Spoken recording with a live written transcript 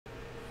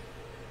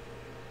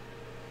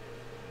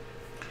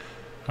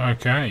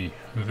Okay,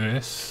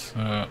 this,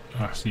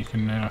 as you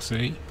can now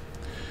see,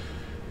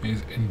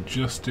 is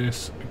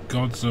Injustice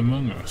Gods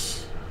Among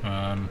Us.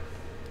 I've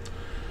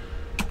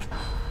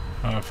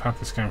had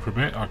this game for a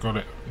bit. I got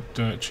it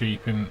dirt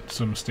cheap in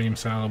some Steam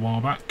sale a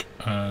while back,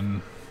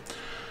 and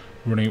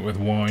running it with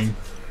wine.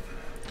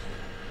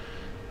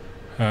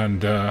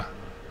 And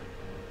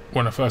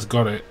when I first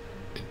got it,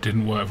 it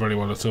didn't work very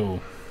well at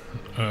all.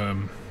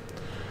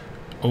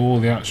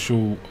 All the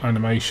actual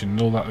animation,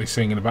 all that they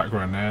seeing in the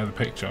background there, the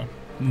picture,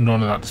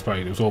 none of that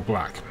displayed. It was all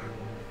black,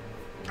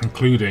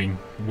 including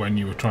when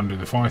you were trying to do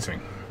the fighting,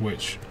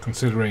 which,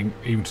 considering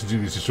even to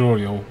do the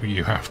tutorial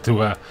you have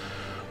to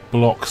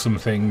block some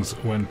things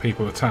when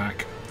people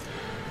attack,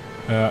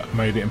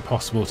 made it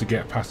impossible to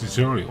get past the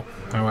tutorial.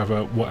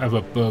 However,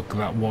 whatever bug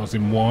that was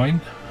in Wine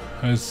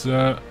has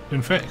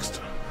been fixed,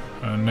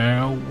 and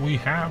now we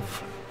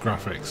have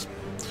graphics.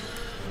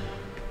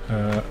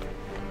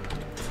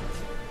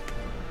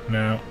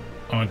 Now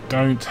I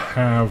don't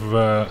have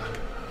a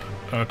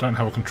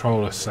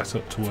controller set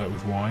up to work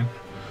with Wine,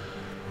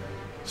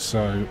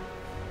 so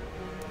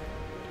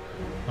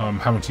I'm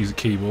having to use a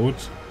keyboard.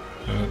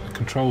 The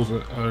controls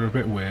are a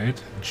bit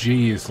weird.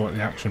 G is like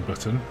the action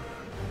button,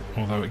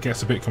 although it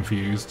gets a bit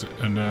confused.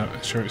 And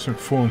sure, it's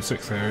 4 and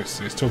 6 there.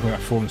 It's talking about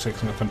 4 and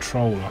 6 on the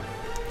controller.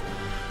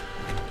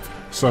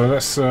 So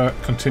let's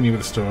continue with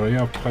the story.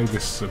 I've played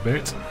this a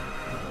bit.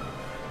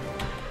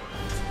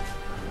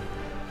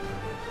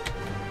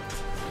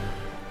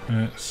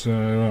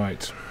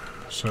 Right,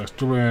 so it's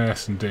W,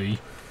 S and D,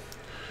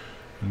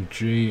 and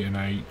G and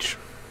H.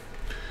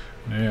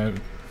 Now,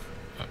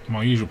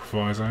 my usual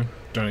proviso,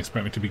 don't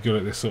expect me to be good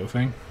at this sort of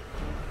thing.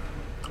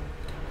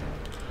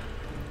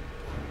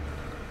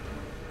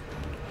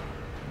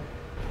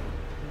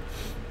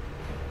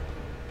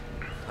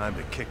 Time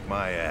to kick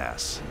my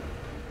ass.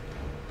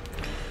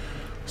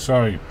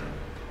 So,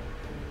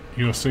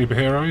 you're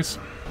superheroes?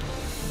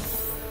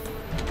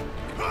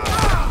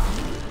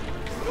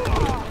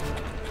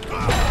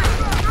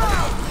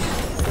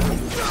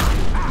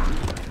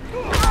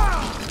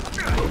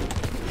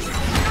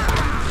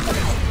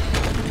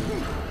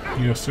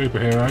 You're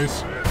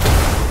superheroes.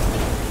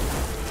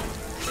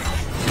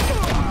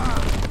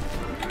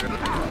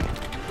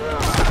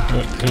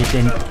 But he's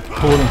been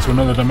pulled into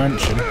another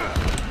dimension.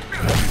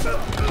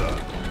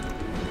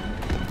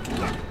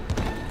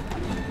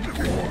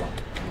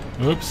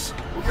 Oops.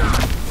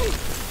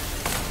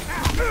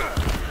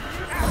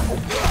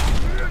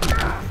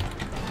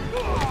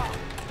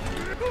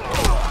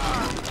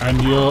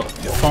 And you're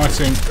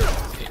fighting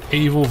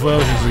evil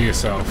versions of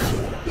yourself.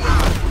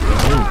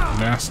 Ooh,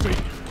 nasty.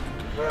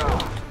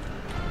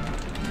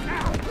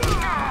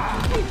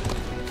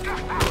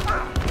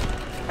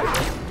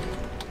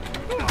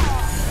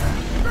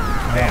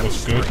 That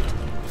was good.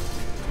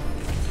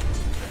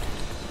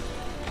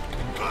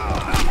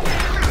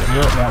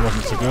 Yep, that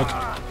wasn't so good.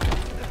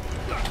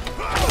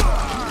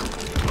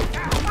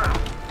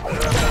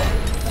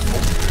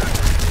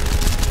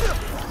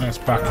 Let's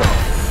back up.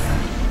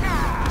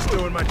 Just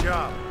doing my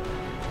job.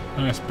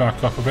 Let's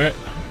back up a bit.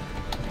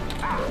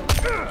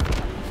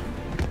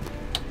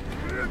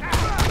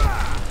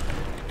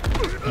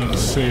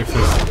 Let's see if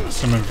there's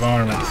some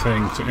environment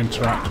thing to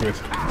interact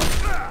with.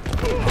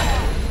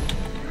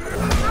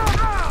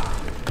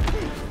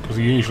 Because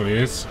there usually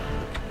is.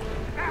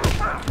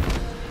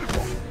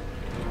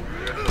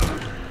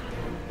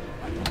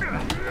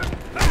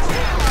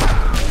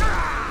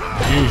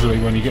 Usually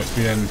when you get to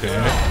the end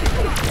here,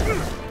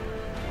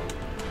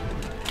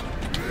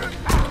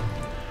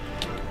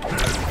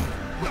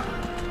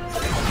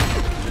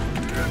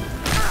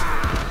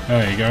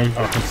 there you go.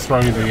 I can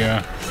throw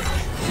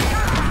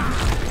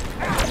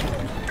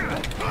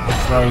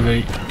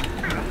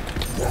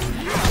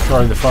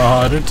the fire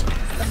hydrant.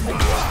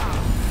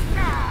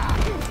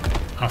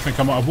 I think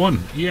I might have won.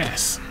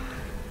 Yes.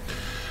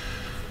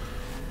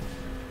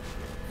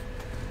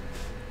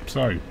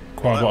 So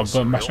quite a lot of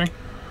button mashing.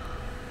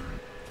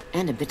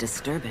 And a bit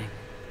disturbing.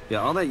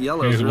 Yeah, all that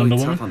yellow Here's is really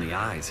Wonder tough Woman. on the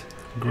eyes.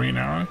 Green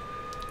arrow.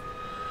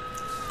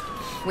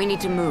 We need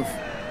to move.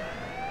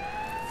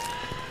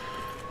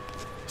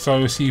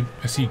 So as you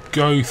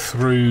go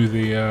through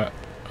the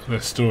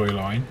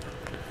storyline,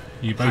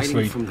 you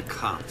basically Hiding from the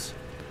cops.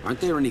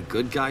 Aren't there any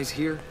good guys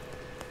here?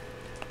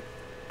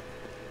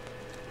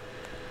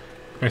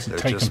 take There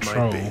just might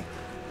control be.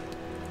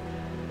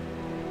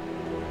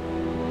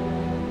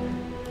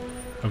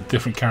 of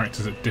different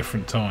characters at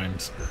different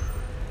times.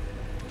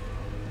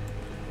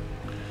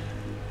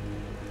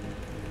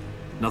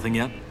 Nothing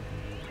yet?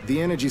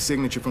 The energy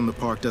signature from the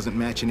park doesn't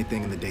match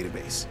anything in the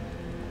database.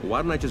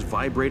 Why don't I just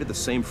vibrate at the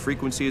same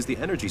frequency as the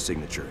energy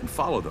signature and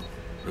follow them?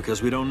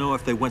 Because we don't know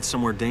if they went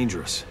somewhere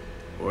dangerous.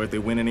 Or if they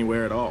went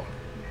anywhere at all.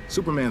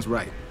 Superman's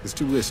right. It's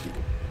too risky.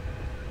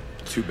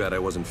 Too bad I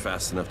wasn't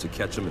fast enough to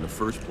catch them in the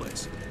first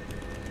place.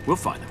 We'll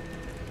find them.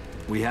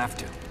 We have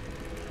to.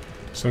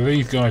 So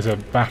these guys are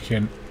back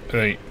in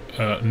the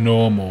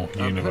normal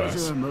A universe.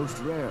 pleasure most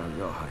rare,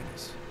 Your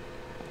Highness.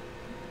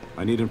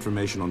 I need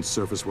information on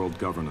surface world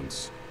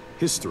governance,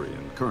 history,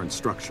 and current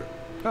structure.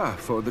 Ah,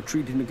 for the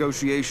treaty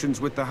negotiations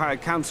with the High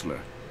Counselor.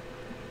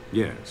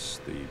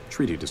 Yes, the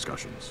treaty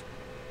discussions.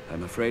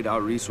 I'm afraid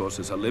our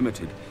resources are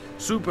limited.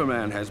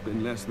 Superman has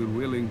been less than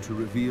willing to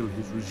reveal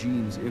his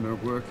regime's inner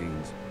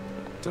workings.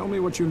 Tell me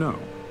what you know.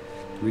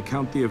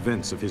 Recount the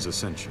events of his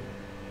ascension.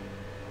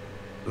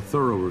 A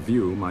thorough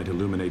review might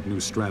illuminate new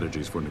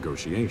strategies for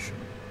negotiation.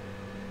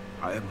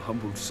 I am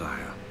humbled,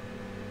 sire.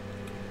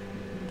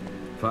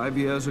 5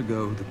 years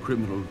ago, the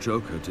criminal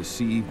Joker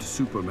deceived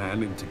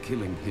Superman into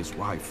killing his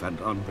wife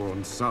and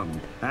unborn son,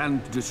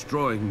 and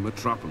destroying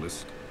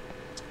Metropolis.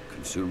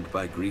 Consumed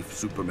by grief,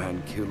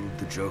 Superman killed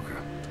the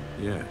Joker.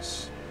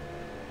 Yes.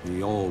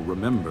 We all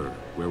remember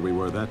where we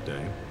were that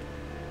day.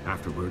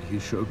 Afterward, he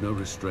showed no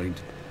restraint.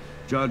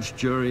 Judge,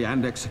 jury,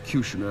 and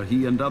executioner,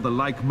 he and other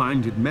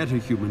like-minded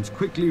metahumans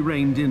quickly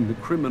reined in the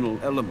criminal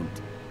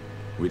element.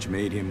 Which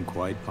made him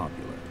quite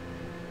popular.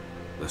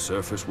 The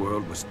surface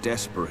world was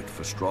desperate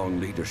for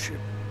strong leadership.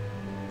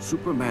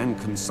 Superman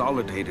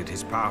consolidated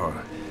his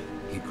power.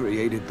 He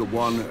created the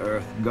One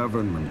Earth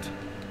government.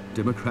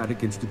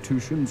 Democratic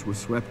institutions were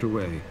swept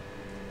away.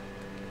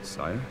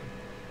 Sire?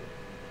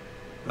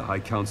 The High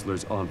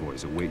Counselor's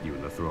envoys await you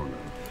in the throne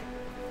room.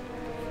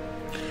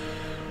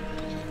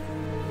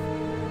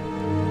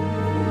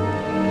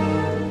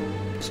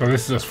 So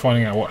this is us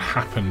finding out what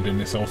happened in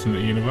this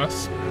alternate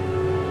universe.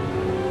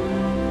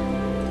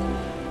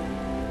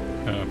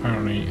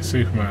 Apparently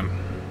Superman.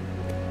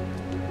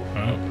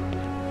 Oh.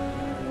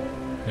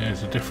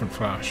 There's a different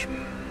Flash.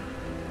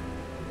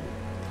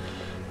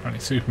 Apparently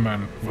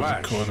Superman was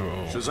the cause of it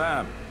all.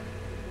 Shazam!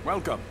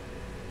 Welcome!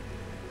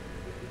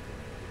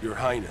 Your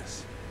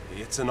Highness,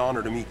 it's an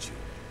honor to meet you.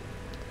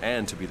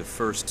 And to be the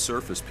first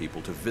surface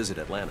people to visit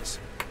Atlantis.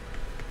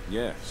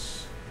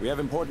 Yes. We have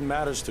important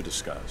matters to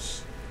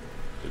discuss.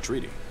 The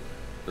treaty.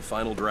 The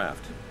final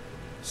draft.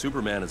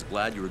 Superman is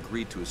glad you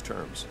agreed to his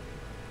terms.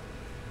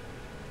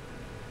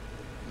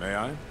 May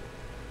I?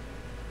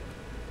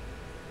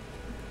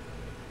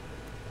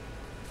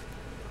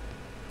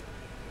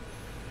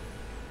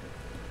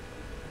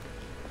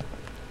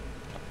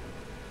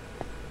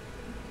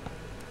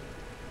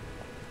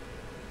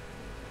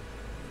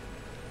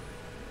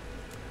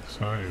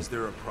 So, Is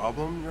there a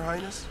problem, Your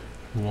Highness?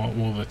 what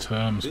will the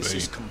terms This be?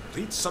 is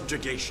complete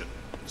subjugation.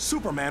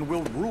 Superman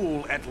will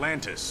rule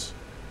Atlantis.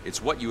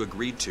 It's what you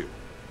agreed to.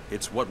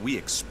 It's what we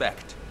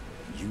expect.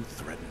 You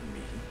threaten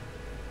me?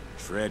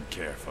 Tread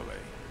carefully.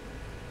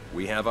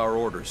 We have our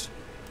orders.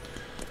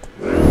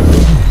 There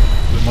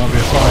might be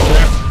a fight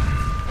here.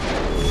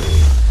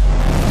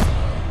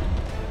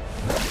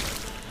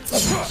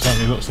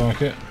 Certainly looks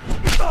like it.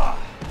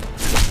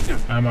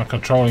 Am I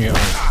controlling it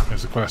though,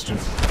 is the question.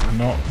 I'm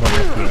not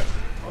very up to it.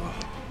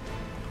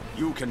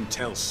 You can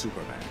tell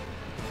Superman.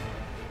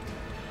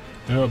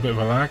 A little bit of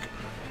a lag.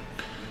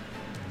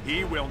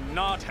 He will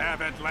not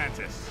have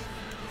Atlantis.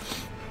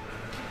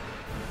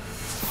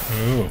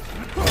 Ooh.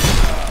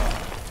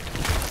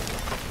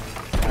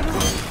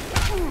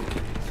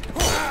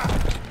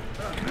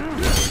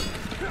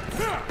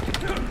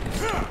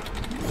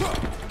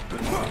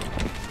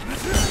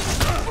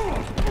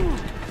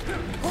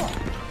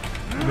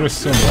 There is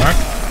some lag,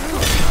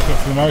 but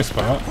for the most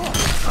part,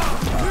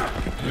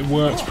 it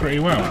works pretty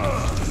well.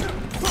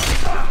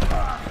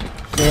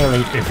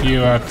 Clearly, if you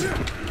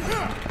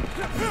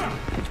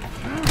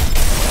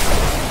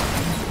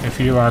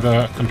had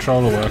a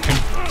controller working,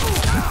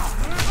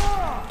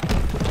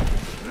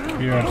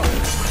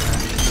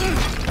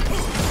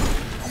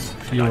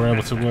 if you were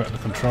able to work the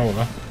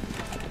controller,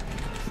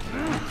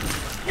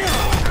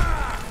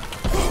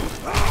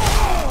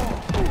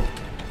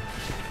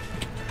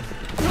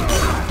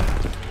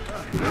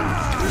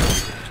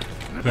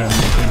 then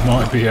it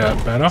might be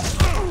better.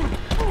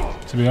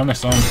 To be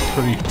honest, I'm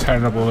pretty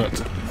terrible at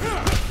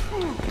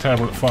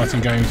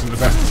fighting games at the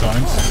best of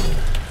times.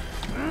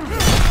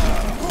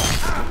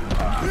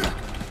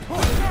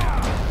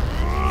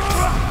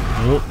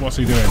 Oh, what's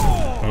he doing?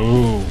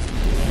 Oh,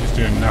 he's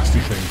doing nasty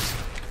things.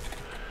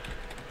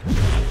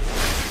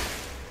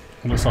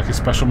 Looks like his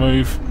special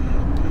move.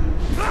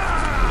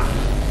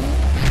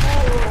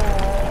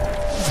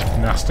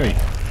 Nasty.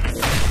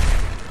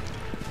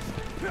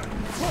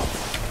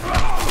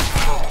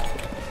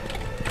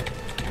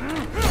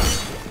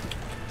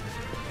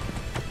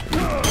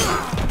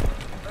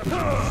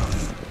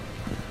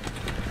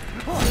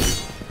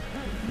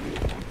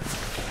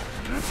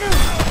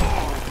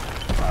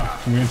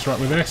 Can we interact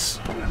with this?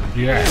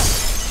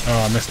 Yes. Oh,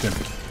 I missed him.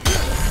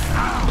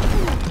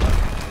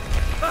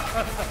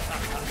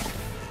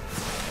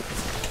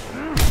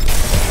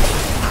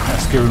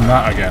 Let's give him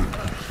that again.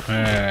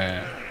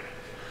 Yeah.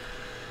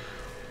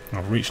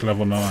 I've reached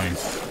level 9.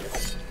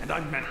 And I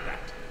meant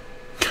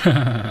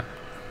that.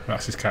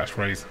 That's his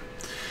catchphrase.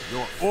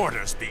 Your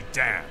orders be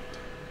damned.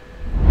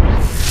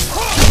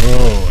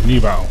 Oh,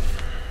 new battle.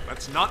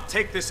 Let's not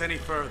take this any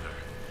further.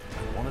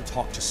 I want to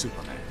talk to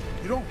Superman.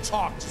 You don't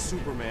talk to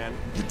Superman,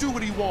 you do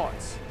what he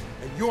wants.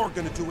 And you're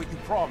gonna do what you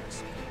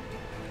promised.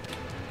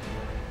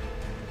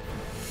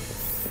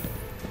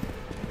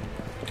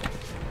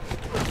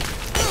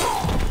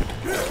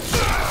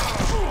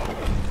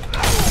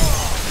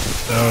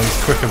 Oh,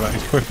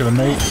 he's quicker than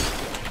me.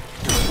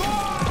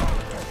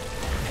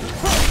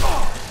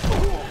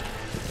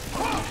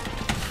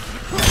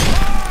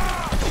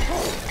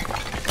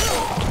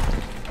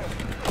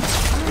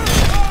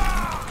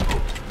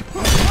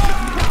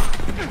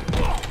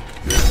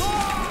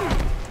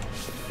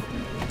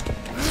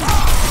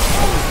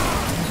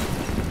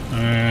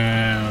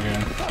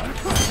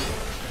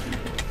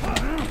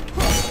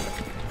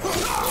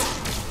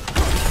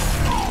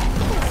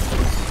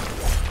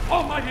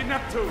 Almighty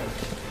Neptune!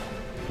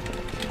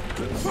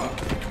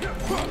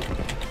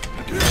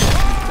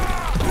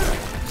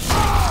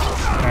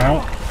 Ow.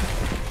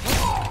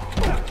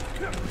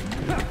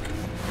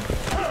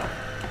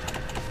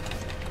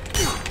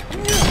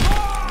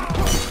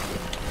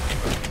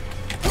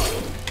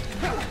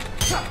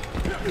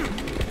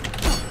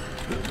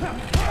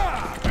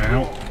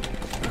 Ow.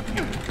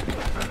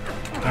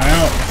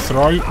 Ow.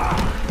 Throat.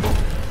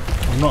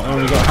 I've not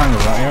really got a hang of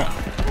that yet.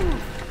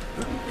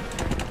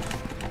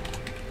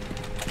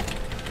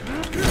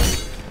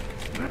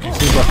 It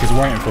seems like he's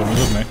waiting for me,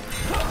 doesn't it?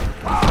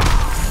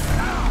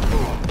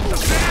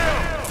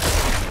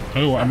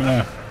 Oh, what happened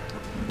there?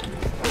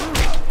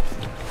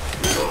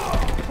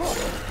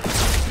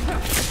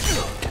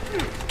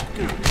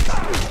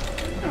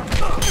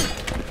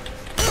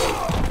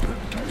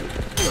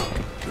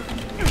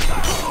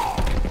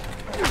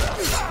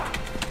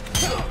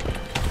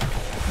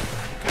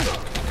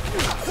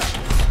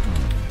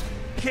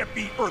 Can't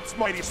be Earth's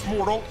mightiest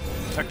mortal.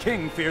 A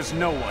king fears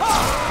no one.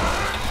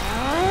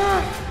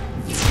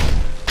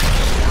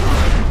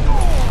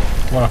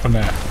 What happened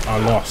there? I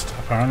lost,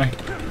 apparently.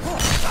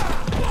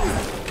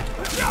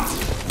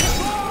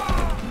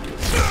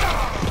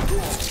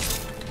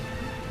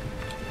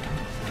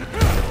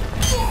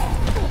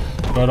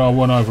 But I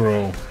won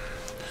overall.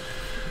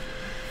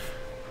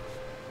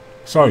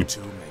 So,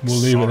 we'll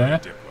leave it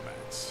there.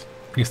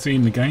 You've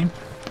seen the game.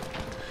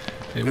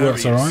 It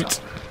works alright.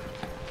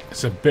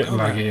 It's a bit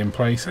laggy in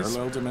places.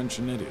 Parallel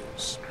dimension it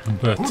is.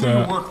 But, Who do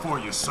you work for,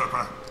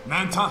 usurper?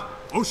 Manta?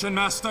 Ocean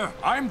Master?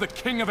 I'm the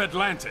king of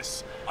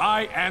Atlantis.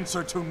 I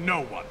answer to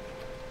no one.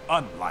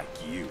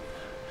 Unlike you.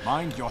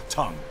 Mind your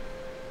tongue.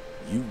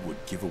 You would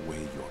give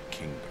away your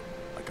kingdom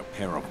like a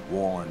pair of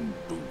worn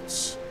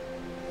boots.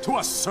 To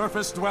a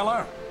surface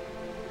dweller?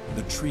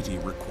 The treaty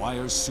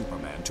requires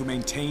Superman to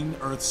maintain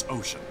Earth's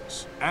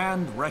oceans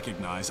and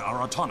recognize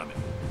our autonomy.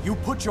 You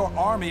put your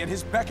army at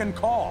his beck and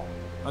call.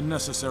 A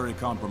necessary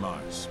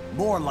compromise.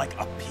 More like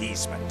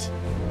appeasement.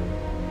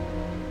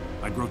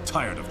 I grow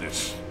tired of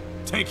this.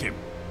 Take him.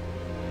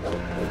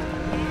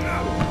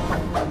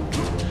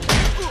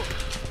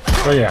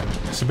 So yeah,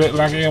 it's a bit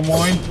laggy and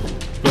wine,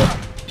 but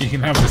you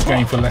can have this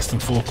game for less than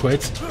 £4.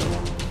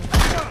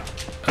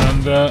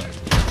 And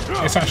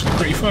it's actually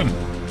pretty fun.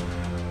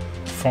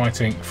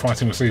 Fighting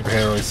with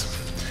superheroes,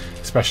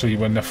 especially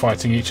when they're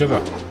fighting each other,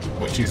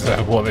 which is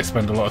what they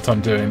spend a lot of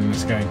time doing in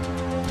this game.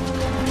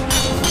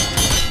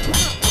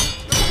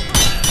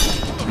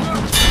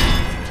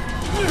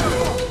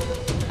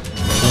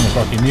 Almost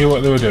like he knew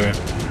what they were doing.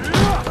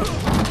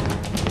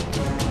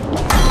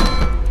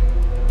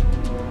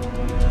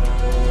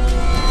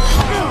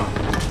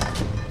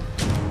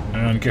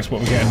 And guess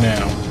what we're getting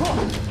now?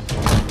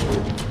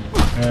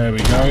 There we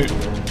go.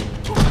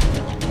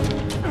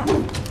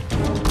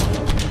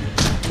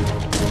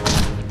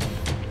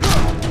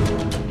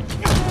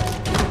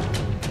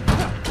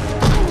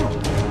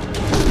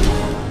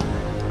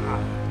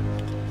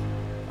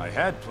 I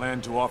had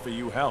planned to offer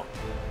you help.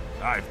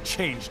 I've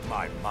changed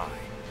my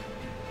mind.